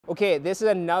Okay, this is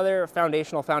another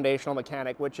foundational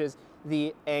mechanic, which is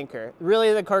the anchor.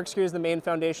 Really, the corkscrew is the main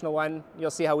foundational one. You'll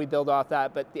see how we build off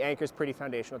that, but the anchor is pretty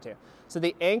foundational too. So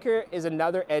the anchor is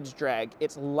another edge drag.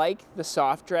 It's like the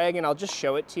soft drag, and I'll just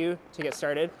show it to you to get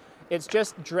started. It's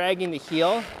just dragging the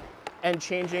heel and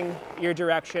changing your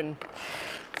direction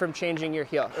from changing your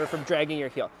heel, or from dragging your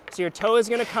heel. So your toe is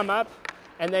gonna come up,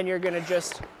 and then you're gonna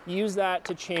just use that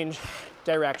to change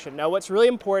direction. Now what's really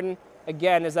important,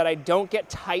 again, is that I don't get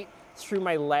tight through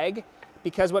my leg,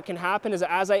 because what can happen is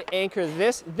as I anchor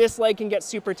this leg can get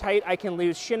super tight, I can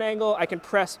lose shin angle, I can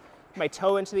press my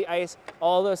toe into the ice,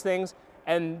 all those things,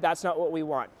 and that's not what we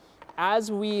want.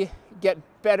 As we get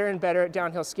better and better at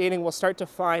downhill skating, we'll start to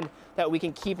find that we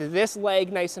can keep this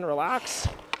leg nice and relaxed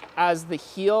as the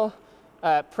heel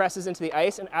presses into the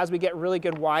ice, and as we get really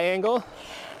good Y angle,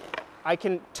 I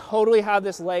can totally have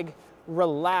this leg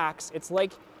relax. It's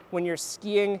like when you're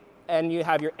skiing and you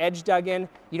have your edge dug in,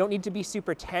 you don't need to be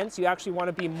super tense, you actually want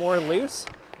to be more loose,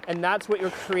 and that's what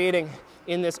you're creating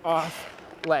in this off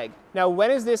leg. Now,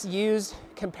 when is this used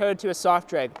compared to a soft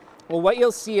drag? Well, what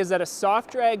you'll see is that a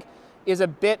soft drag is a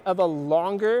bit of a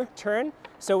longer turn.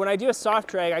 So when I do a soft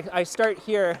drag, I start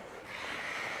here,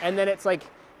 and then it's like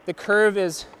the curve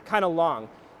is kind of long.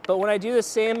 But when I do the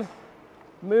same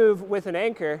move with an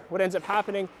anchor, what ends up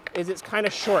happening is it's kind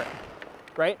of short,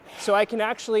 right? So I can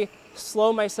actually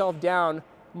slow myself down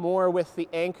more with the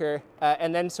anchor,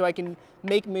 and then so I can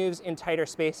make moves in tighter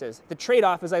spaces. The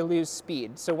trade-off is I lose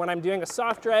speed. So when I'm doing a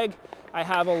soft drag, I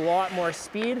have a lot more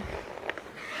speed,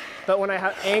 but when I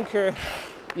have anchor,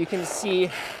 you can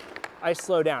see I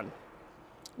slow down.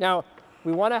 Now,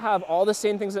 we want to have all the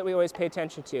same things that we always pay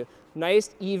attention to. Nice,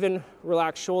 even,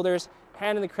 relaxed shoulders,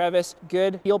 hand in the crevice,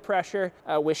 good heel pressure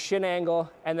with shin angle,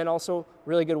 and then also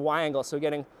really good Y angle, so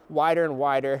getting wider and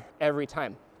wider every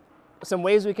time. Some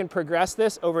ways we can progress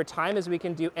this over time is we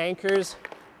can do anchors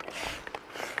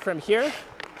from here.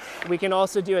 We can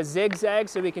also do a zigzag,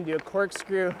 so we can do a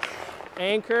corkscrew,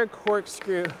 anchor,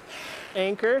 corkscrew,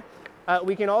 anchor.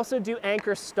 We can also do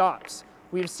anchor stops.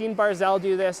 We've seen Barzal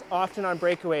do this often on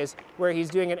breakaways, where he's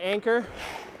doing an anchor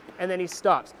and then he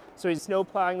stops. So he's snow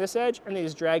plowing this edge and then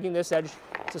he's dragging this edge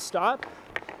to stop,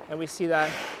 and we see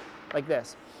that like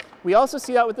this. We also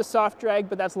see that with the soft drag,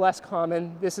 but that's less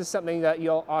common. This is something that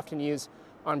you'll often use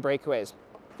on breakaways.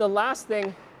 The last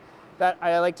thing that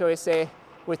I like to always say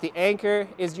with the anchor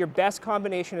is your best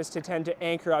combination is to tend to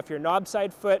anchor off your knob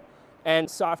side foot and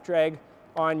soft drag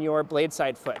on your blade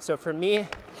side foot. So for me,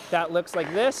 that looks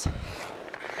like this.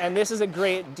 And this is a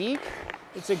great deke.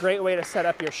 It's a great way to set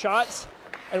up your shots.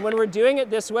 And when we're doing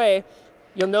it this way,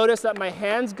 you'll notice that my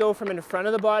hands go from in front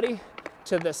of the body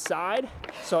to the side.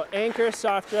 So anchor,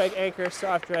 soft drag, anchor,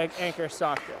 soft drag, anchor,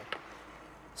 soft drag.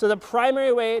 So the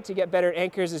primary way to get better at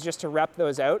anchors is just to rep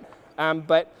those out.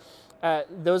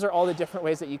 Those are all the different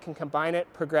ways that you can combine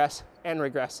it, progress, and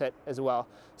regress it as well.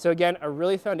 So again, a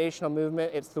really foundational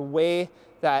movement. It's the way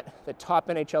that the top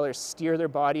NHLers steer their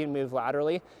body and move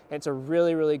laterally. And it's a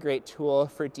really, really great tool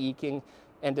for deking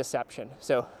and deception.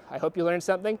 So I hope you learned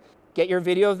something. Get your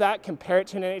video of that, compare it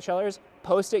to an NHLers,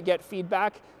 post it, get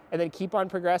feedback, and then keep on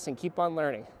progressing, keep on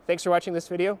learning. Thanks for watching this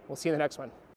video. We'll see you in the next one.